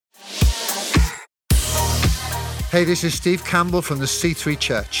Hey, this is Steve Campbell from the C3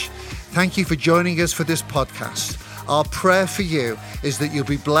 Church. Thank you for joining us for this podcast. Our prayer for you is that you'll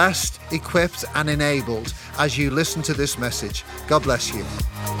be blessed, equipped, and enabled as you listen to this message. God bless you.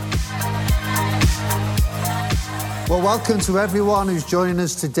 Well, welcome to everyone who's joining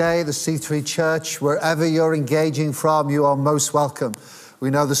us today at the C3 Church. Wherever you're engaging from, you are most welcome. We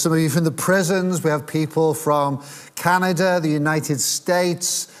know there's some of you from the prisons. We have people from Canada, the United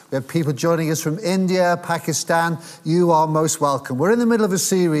States. We have people joining us from India, Pakistan. You are most welcome. We're in the middle of a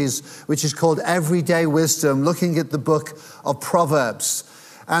series which is called Everyday Wisdom, looking at the book of Proverbs.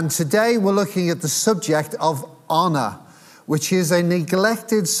 And today we're looking at the subject of honor, which is a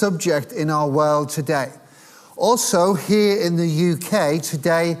neglected subject in our world today. Also, here in the UK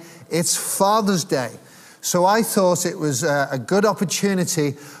today, it's Father's Day. So I thought it was a good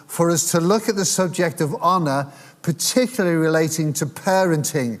opportunity for us to look at the subject of honor, particularly relating to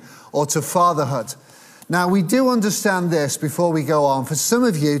parenting or to fatherhood. Now, we do understand this before we go on. For some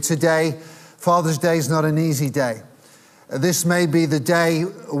of you today, Father's Day is not an easy day. This may be the day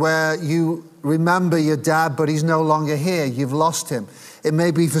where you remember your dad, but he's no longer here. You've lost him. It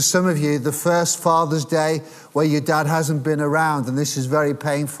may be for some of you the first Father's Day where your dad hasn't been around, and this is very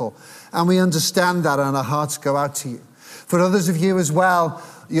painful. And we understand that, and our hearts go out to you. For others of you as well,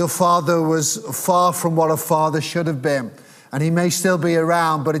 your father was far from what a father should have been. And he may still be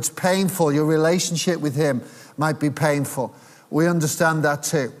around, but it's painful. Your relationship with him might be painful. We understand that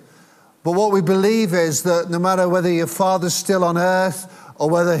too. But what we believe is that no matter whether your father's still on earth or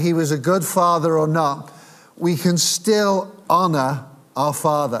whether he was a good father or not, we can still honor our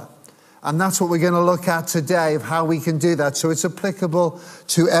father. And that's what we're going to look at today, of how we can do that. So it's applicable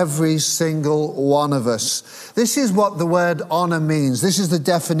to every single one of us. This is what the word honor means. This is the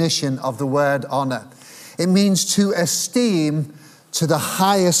definition of the word honor. It means to esteem to the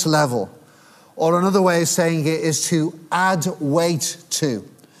highest level. Or another way of saying it is to add weight to.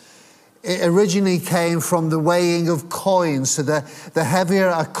 It originally came from the weighing of coins. So the heavier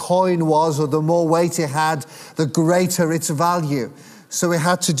a coin was, or the more weight it had, the greater its value. So it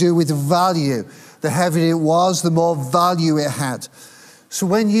had to do with value. The heavier it was, the more value it had. So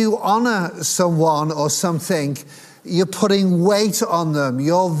when you honor someone or something, you're putting weight on them.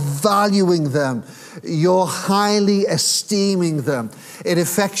 You're valuing them. You're highly esteeming them. It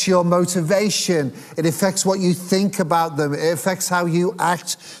affects your motivation. It affects what you think about them. It affects how you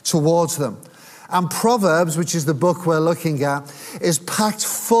act towards them. And Proverbs, which is the book we're looking at, is packed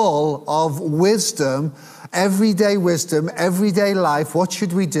full of wisdom, everyday life. What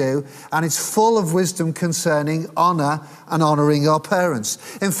should we do? And it's full of wisdom concerning honor and honoring our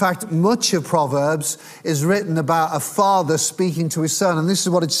parents. In fact, much of Proverbs is written about a father speaking to his son. And this is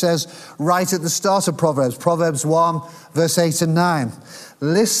what it says right at the start of Proverbs. Proverbs 1, verse 8 and 9.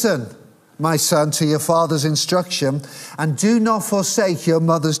 Listen, my son, to your father's instruction, and do not forsake your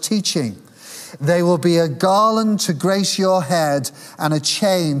mother's teaching. They will be a garland to grace your head and a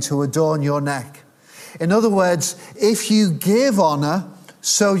chain to adorn your neck. In other words, if you give honor,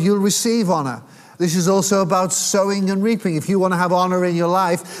 so you'll receive honor. This is also about sowing and reaping. If you want to have honor in your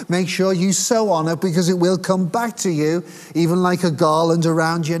life, make sure you sow honor, because it will come back to you, even like a garland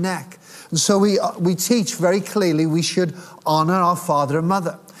around your neck. And so we teach very clearly we should honor our father and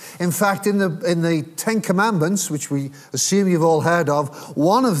mother. In fact, in the Ten Commandments, which we assume you've all heard of,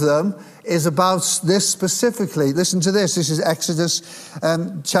 one of them is about this specifically. Listen to this. This is Exodus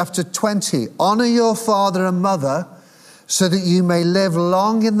chapter 20. Honor your father and mother so that you may live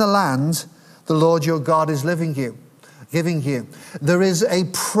long in the land the Lord your God is giving you. There is a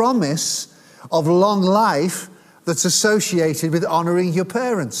promise of long life that's associated with honoring your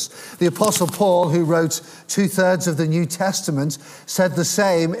parents. The Apostle Paul, who wrote 2/3 of the New Testament, said the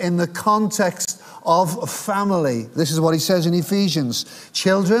same in the context of family. This is what he says in Ephesians.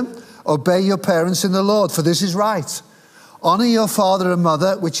 Children, obey your parents in the Lord, for this is right. Honor your father and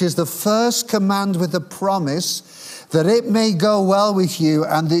mother, which is the first command with the promise that it may go well with you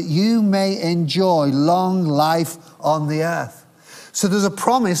and that you may enjoy long life on the earth. So there's a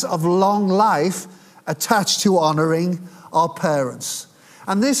promise of long life attached to honoring our parents.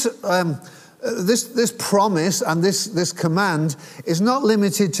 And this promise and this command is not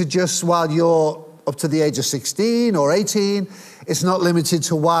limited to just while you're up to the age of 16 or 18. It's not limited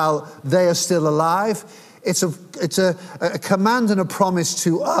to while they are still alive. It's a command and a promise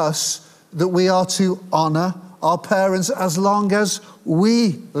to us that we are to honor our parents as long as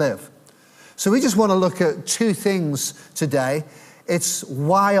we live. So we just want to look at two things today. It's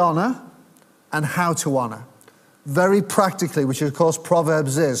why honor and how to honor. Very practically, which of course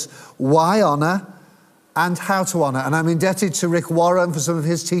Proverbs is. Why honor and how to honour. And I'm indebted to Rick Warren for some of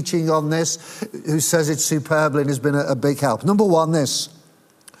his teaching on this, who says it superbly and has been a big help. Number one, this.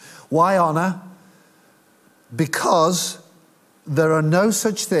 Why honour? Because there are no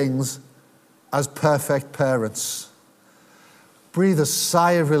such things as perfect parents. Breathe a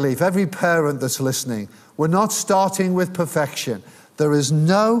sigh of relief. Every parent that's listening, we're not starting with perfection. There is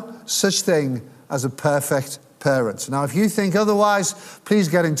no such thing as a perfect parent. Now, if you think otherwise, please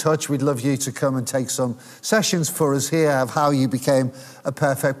get in touch. We'd love you to come and take some sessions for us here of how you became a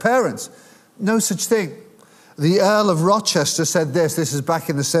perfect parent. No such thing. The Earl of Rochester said this is back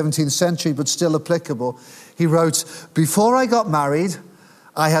in the 17th century, but still applicable. He wrote, "Before I got married,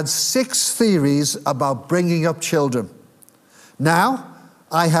 I had 6 theories about bringing up children. Now,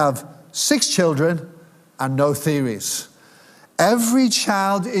 I have 6 children and no theories." Every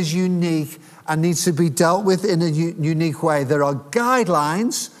child is unique and needs to be dealt with in a unique way. There are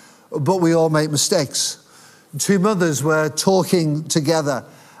guidelines, but we all make mistakes. 2 mothers were talking together,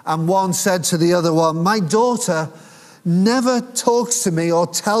 and one said to the other one, "My daughter never talks to me or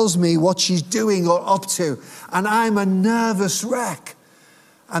tells me what she's doing or up to, and I'm a nervous wreck."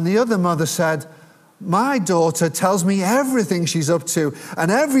 And the other mother said, "My daughter tells me everything she's up to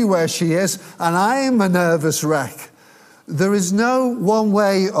and everywhere she is, and I'm a nervous wreck." There is no one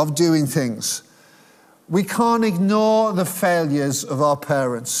way of doing things. We can't ignore the failures of our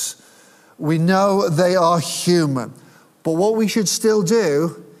parents. We know they are human. But what we should still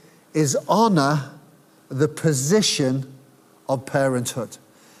do is honour the position of parenthood.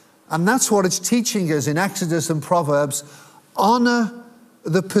 And that's what it's teaching us in Exodus and Proverbs. Honour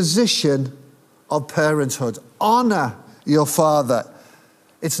the position of parenthood. Honour your father.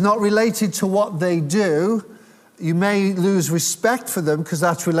 It's not related to what they do. You may lose respect for them because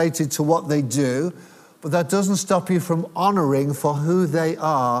that's related to what they do, but that doesn't stop you from honouring for who they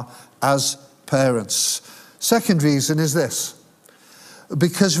are as parents. Second reason is this: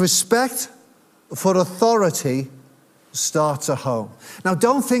 because respect for authority starts at home. Now,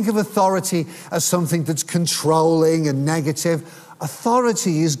 don't think of authority as something that's controlling and negative.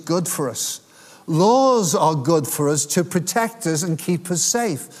 Authority is good for us. Laws are good for us to protect us and keep us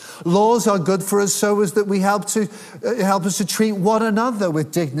safe. Laws are good for us so as that we help us to treat one another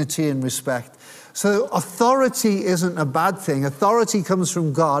with dignity and respect. So authority isn't a bad thing. Authority comes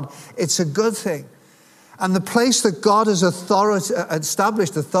from God. It's a good thing. And the place that God has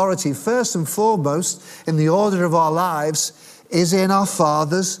established authority, first and foremost, in the order of our lives, is in our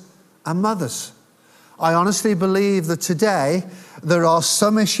fathers and mothers. I honestly believe that today there are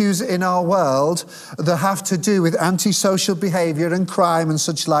some issues in our world that have to do with antisocial behaviour and crime and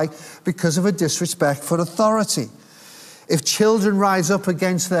such like because of a disrespect for authority. If children rise up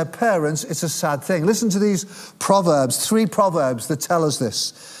against their parents, it's a sad thing. Listen to these proverbs, 3 proverbs that tell us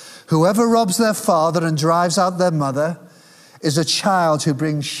this. Whoever robs their father and drives out their mother is a child who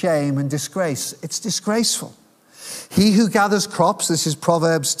brings shame and disgrace. It's disgraceful. He who gathers crops, this is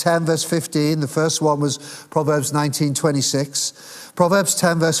Proverbs 10 verse 15. The first one was Proverbs 19:26. Proverbs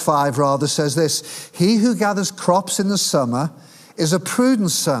 10 verse 5 rather says this: he who gathers crops in the summer is a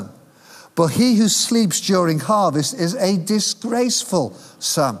prudent son, but he who sleeps during harvest is a disgraceful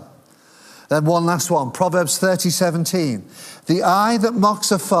son. Then one last one, Proverbs 30:17. The eye that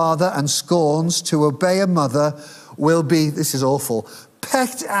mocks a father and scorns to obey a mother will be, this is awful,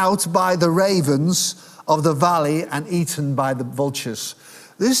 pecked out by the ravens of the valley and eaten by the vultures.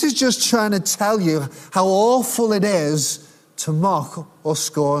 This is just trying to tell you how awful it is to mock or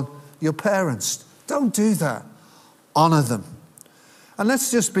scorn your parents. Don't do that. Honour them. And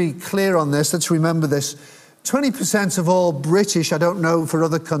let's just be clear on this. Let's remember this. 20% of all British, I don't know for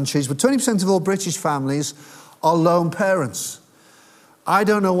other countries, but 20% of all British families are lone parents. I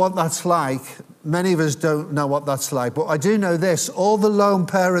don't know what that's like. Many of us don't know what that's like. But I do know this. All the lone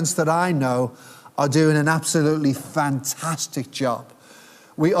parents that I know are doing an absolutely fantastic job.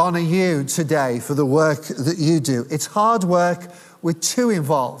 We honour you today for the work that you do. It's hard work with 2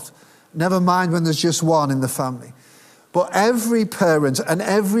 involved. Never mind when there's just 1 in the family. But every parent and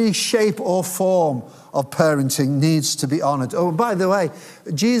every shape or form of parenting needs to be honoured. Oh, by the way,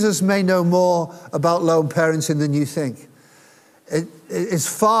 Jesus may know more about lone parenting than you think. His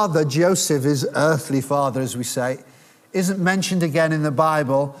father, Joseph, his earthly father, as we say, isn't mentioned again in the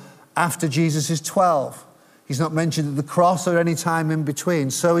Bible after Jesus is 12. He's not mentioned at the cross or any time in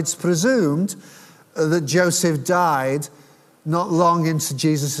between. So it's presumed that Joseph died not long into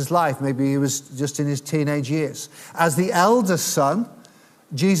Jesus' life. Maybe he was just in his teenage years. As the eldest son,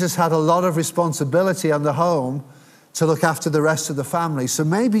 Jesus had a lot of responsibility on the home to look after the rest of the family. So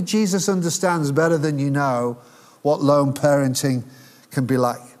maybe Jesus understands better than you know what lone parenting can be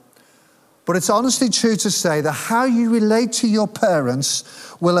like. But it's honestly true to say that how you relate to your parents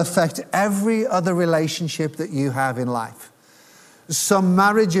will affect every other relationship that you have in life. Some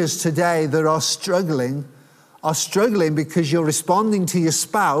marriages today that are struggling because you're responding to your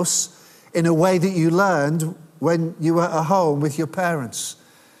spouse in a way that you learned when you were at home with your parents.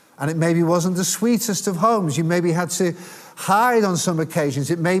 And it maybe wasn't the sweetest of homes. You maybe had to hide on some occasions.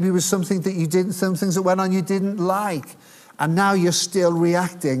 It maybe was something that you didn't, some things that went on you didn't like. And now you're still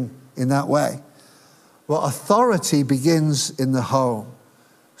reacting in that way. Well, authority begins in the home.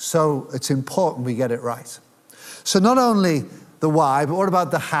 So it's important we get it right. So not only the why, but what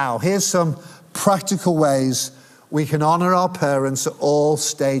about the how? Here's some practical ways we can honor our parents at all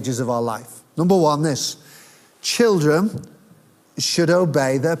stages of our life. Number one, this. Children should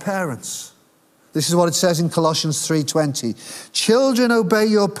obey their parents. This is what it says in Colossians 3:20. Children, obey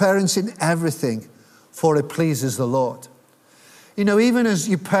your parents in everything, for it pleases the Lord. You know, even as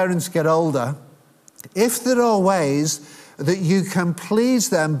your parents get older, if there are ways that you can please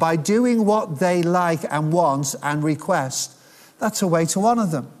them by doing what they like and want and request, that's a way to honor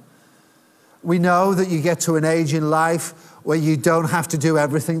them. We know that you get to an age in life where you don't have to do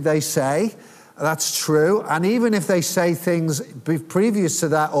everything they say. That's true. And even if they say things previous to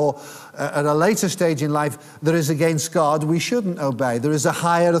that or at a later stage in life that is against God, we shouldn't obey. There is a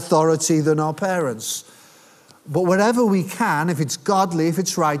higher authority than our parents. But wherever we can, if it's godly, if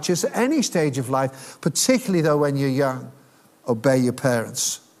it's righteous, at any stage of life, particularly though when you're young, obey your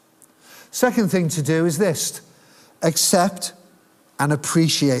parents. Second thing to do is this: accept and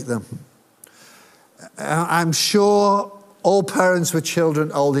appreciate them. I'm sure all parents with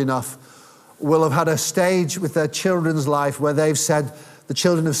children old enough will have had a stage with their children's life where the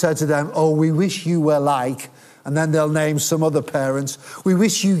children have said to them, "Oh, we wish you were like," and then they'll name some other parents. "We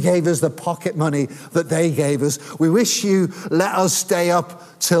wish you gave us the pocket money that they gave us. We wish you let us stay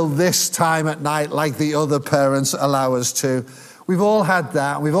up till this time at night like the other parents allow us to." We've all had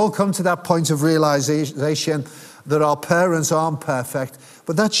that. We've all come to that point of realization that our parents aren't perfect,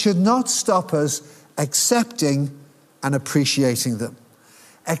 but that should not stop us accepting and appreciating them.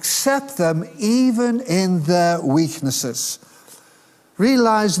 Accept them even in their weaknesses.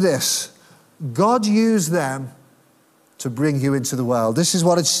 Realize this: God used them to bring you into the world. This is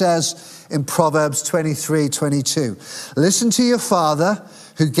what it says in Proverbs 23:22. Listen to your father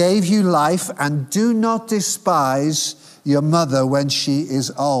who gave you life, and do not despise your mother when she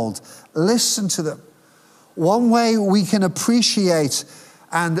is old. Listen to them. One way we can appreciate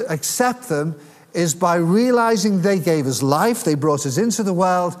and accept them is by realizing they gave us life, they brought us into the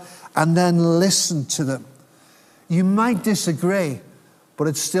world, and then listen to them. You might disagree, but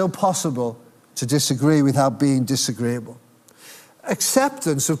it's still possible to disagree without being disagreeable.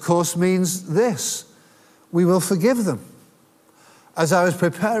 Acceptance, of course, means this: we will forgive them. As I was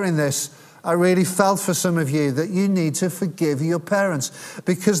preparing this, I really felt for some of you that you need to forgive your parents,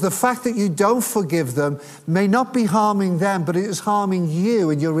 because the fact that you don't forgive them may not be harming them, but it is harming you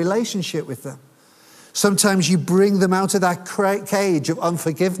in your relationship with them. Sometimes you bring them out of that cage of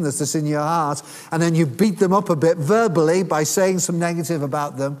unforgiveness that's in your heart, and then you beat them up a bit verbally by saying some negative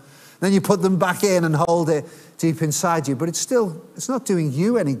about them. Then you put them back in and hold it deep inside you. But it's not doing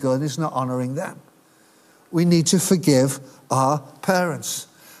you any good. It's not honoring them. We need to forgive our parents.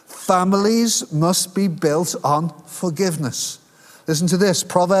 Families must be built on forgiveness. Listen to this,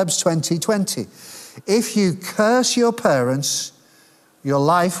 Proverbs 20:20. If you curse your parents, your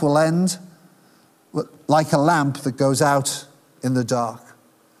life will end like a lamp that goes out in the dark.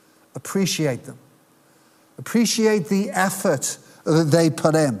 Appreciate them. Appreciate the effort that they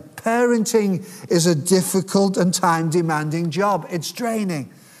put in. Parenting is a difficult and time-demanding job. It's draining.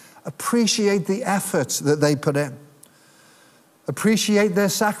 Appreciate the effort that they put in. Appreciate their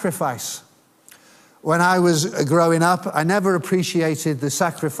sacrifice. When I was growing up, I never appreciated the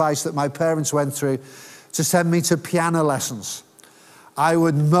sacrifice that my parents went through to send me to piano lessons. I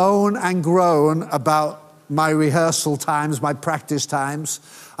would moan and groan about my rehearsal times, my practice times.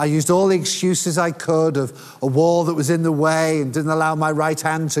 I used all the excuses I could of a wall that was in the way and didn't allow my right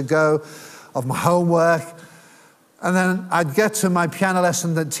hand to go, of my homework. And then I'd get to my piano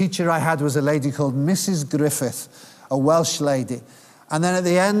lesson. The teacher I had was a lady called Mrs. Griffith, a Welsh lady. And then at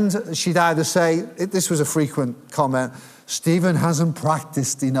the end, she'd either say, this was a frequent comment, "Stephen hasn't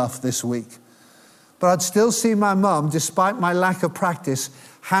practiced enough this week." But I'd still see my mum, despite my lack of practice,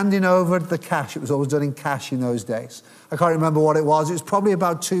 handing over the cash. It was always done in cash in those days. I can't remember what it was. It was probably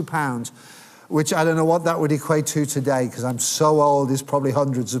about £2, which I don't know what that would equate to today, because I'm so old, it's probably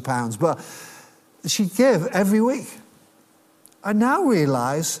hundreds of pounds. But she'd give every week. I now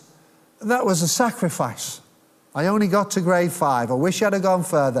realize that was a sacrifice. I only got to grade 5. I wish I'd have gone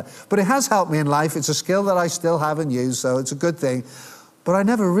further. But it has helped me in life. It's a skill that I still haven't used, so it's a good thing. But I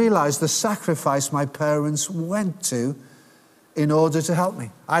never realized the sacrifice my parents went to in order to help me.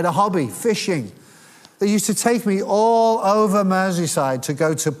 I had a hobby, fishing. They used to take me all over Merseyside to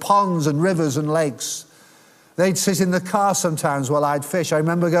go to ponds and rivers and lakes. They'd sit in the car sometimes while I'd fish. I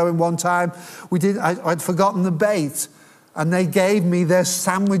remember going one time, I'd forgotten the bait, and they gave me their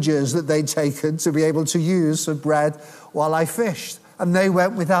sandwiches that they'd taken to be able to use for bread while I fished. And they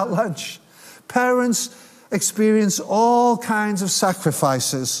went without lunch. Parents experience all kinds of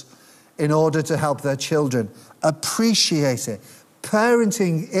sacrifices in order to help their children. Appreciate it.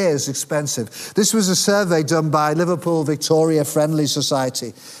 Parenting is expensive. This was a survey done by Liverpool Victoria Friendly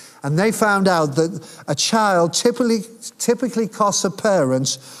Society, and they found out that a child typically costs a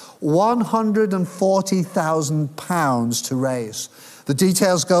parent £140,000 to raise. The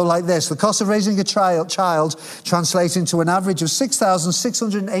details go like this. The cost of raising a child translates into an average of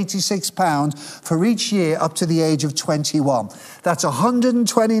 £6,686 for each year up to the age of 21. That's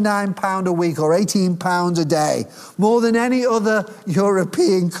 £129 a week or £18 a day, more than any other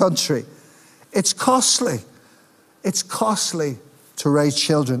European country. It's costly. It's costly to raise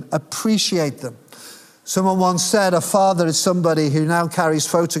children. Appreciate them. Someone once said a father is somebody who now carries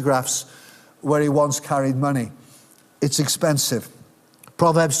photographs where he once carried money. It's expensive.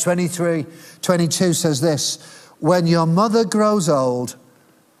 Proverbs 23:22 says this: when your mother grows old,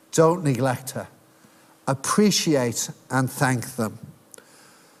 don't neglect her. Appreciate and thank them.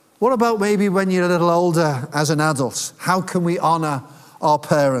 What about maybe when you're a little older as an adult? How can we honor our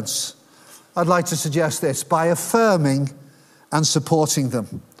parents? I'd like to suggest this: by affirming and supporting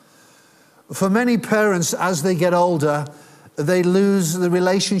them. For many parents, as they get older, they lose the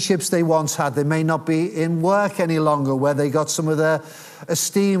relationships they once had. They may not be in work any longer, where they got some of their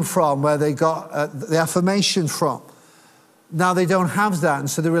esteem from, where they got the affirmation from. Now they don't have that, and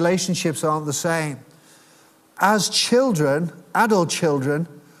so the relationships aren't the same. As children, adult children,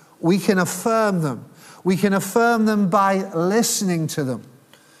 we can affirm them. We can affirm them by listening to them.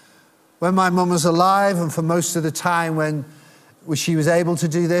 When my mum was alive, and for most of the time when she was able to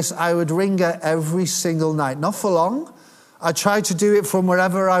do this, I would ring her every single night. Not for long. I tried to do it from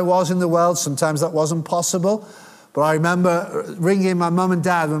wherever I was in the world. Sometimes that wasn't possible. But I remember ringing my mum and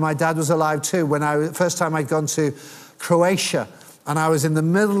dad when my dad was alive too, when first time I'd gone to Croatia, and I was in the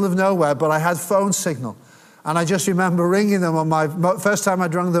middle of nowhere, but I had phone signal. And I just remember ringing them on my first time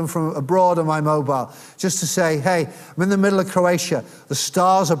I'd rung them from abroad on my mobile, just to say, hey, I'm in the middle of Croatia. The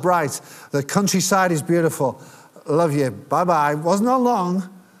stars are bright. The countryside is beautiful. Love you. Bye-bye. It wasn't all long,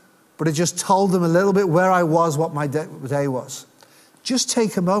 but it just told them a little bit where I was, what my day was. Just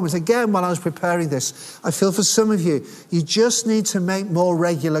take a moment. Again, when I was preparing this, I feel for some of you, you just need to make more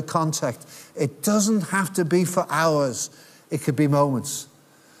regular contact. It doesn't have to be for hours. It could be moments.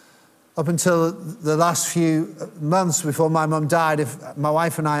 Up until the last few months before my mum died, if my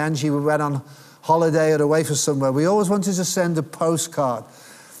wife and I, Angie, we went on holiday or away for somewhere, we always wanted to send a postcard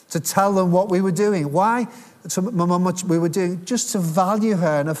to tell them what we were doing. Why? So my mum, what we were doing, just to value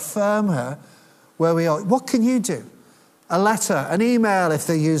her and affirm her where we are. What can you do? A letter, an email if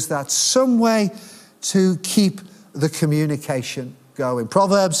they use that. Some way to keep the communication going.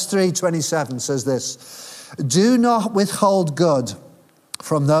 Proverbs 3:27 says this: do not withhold good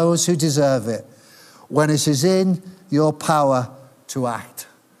from those who deserve it when it is in your power to act.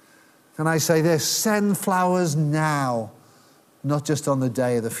 Can I say this? Send flowers now, not just on the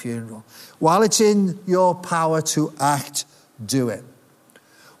day of the funeral. While it's in your power to act, do it.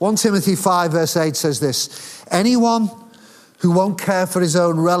 1 Timothy 5 verse 8 says this: anyone who won't care for his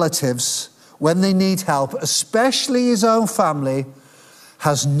own relatives when they need help, especially his own family,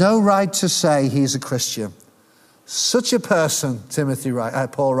 has no right to say he's a Christian. Such a person,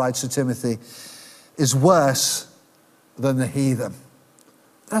 Paul writes to Timothy, is worse than the heathen.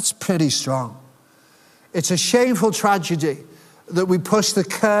 That's pretty strong. It's a shameful tragedy that we push the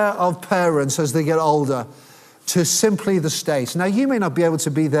care of parents as they get older to simply the state. Now, you may not be able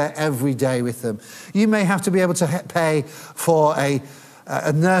to be there every day with them. You may have to be able to pay for a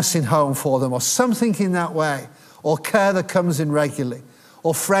nursing home for them or something in that way, or care that comes in regularly,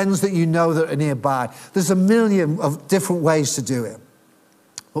 or friends that you know that are nearby. There's a million of different ways to do it.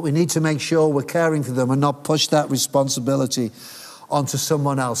 But we need to make sure we're caring for them and not push that responsibility onto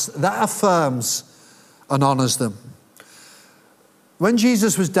someone else. That affirms and honors them. When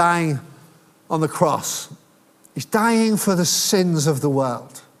Jesus was dying on the cross, he's dying for the sins of the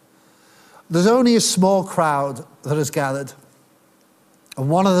world. There's only a small crowd that has gathered. And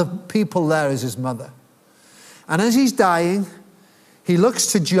one of the people there is his mother. And as he's dying, he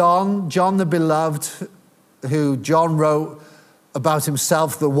looks to John the beloved, who John wrote about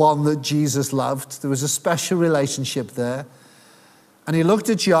himself, the one that Jesus loved. There was a special relationship there. And he looked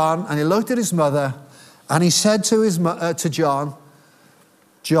at John and he looked at his mother and he said to John,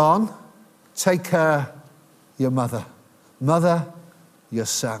 John, take care of your mother. Mother, your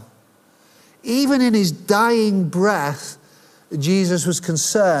son. Even in his dying breath, Jesus was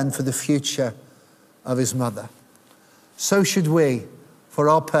concerned for the future of his mother. So should we for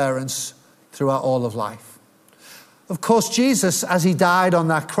our parents throughout all of life. Of course, Jesus, as he died on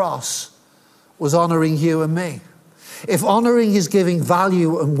that cross, was honoring you and me. If honoring is giving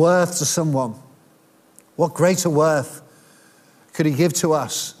value and worth to someone, what greater worth could he give to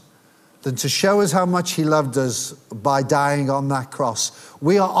us than to show us how much he loved us by dying on that cross?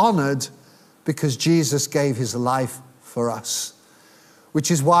 We are honored because Jesus gave his life for us,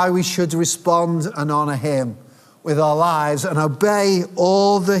 which is why we should respond and honor him with our lives and obey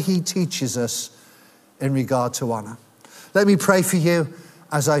all that he teaches us in regard to honor. Let me pray for you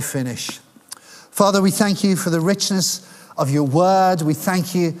as I finish. Father, we thank you for the richness of your word. We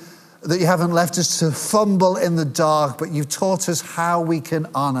thank you that you haven't left us to fumble in the dark, but you've taught us how we can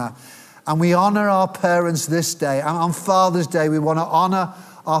honor. And we honor our parents this day. And on Father's Day, we want to honor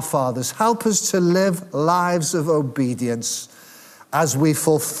our fathers. Help us to live lives of obedience as we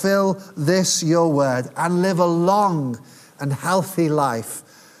fulfill this, your word, and live a long and healthy life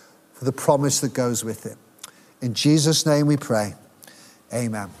for the promise that goes with it. In Jesus' name we pray.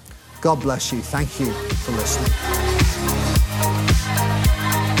 Amen. God bless you. Thank you for listening.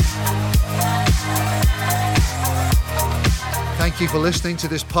 Thank you for listening to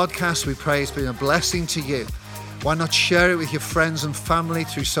this podcast. We pray it's been a blessing to you. Why not share it with your friends and family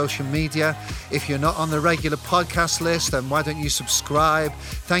through social media? If you're not on the regular podcast list, then why don't you subscribe?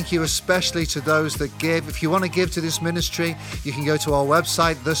 Thank you especially to those that give. If you want to give to this ministry, you can go to our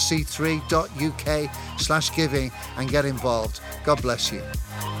website, thec3.uk/giving, and get involved. God bless you.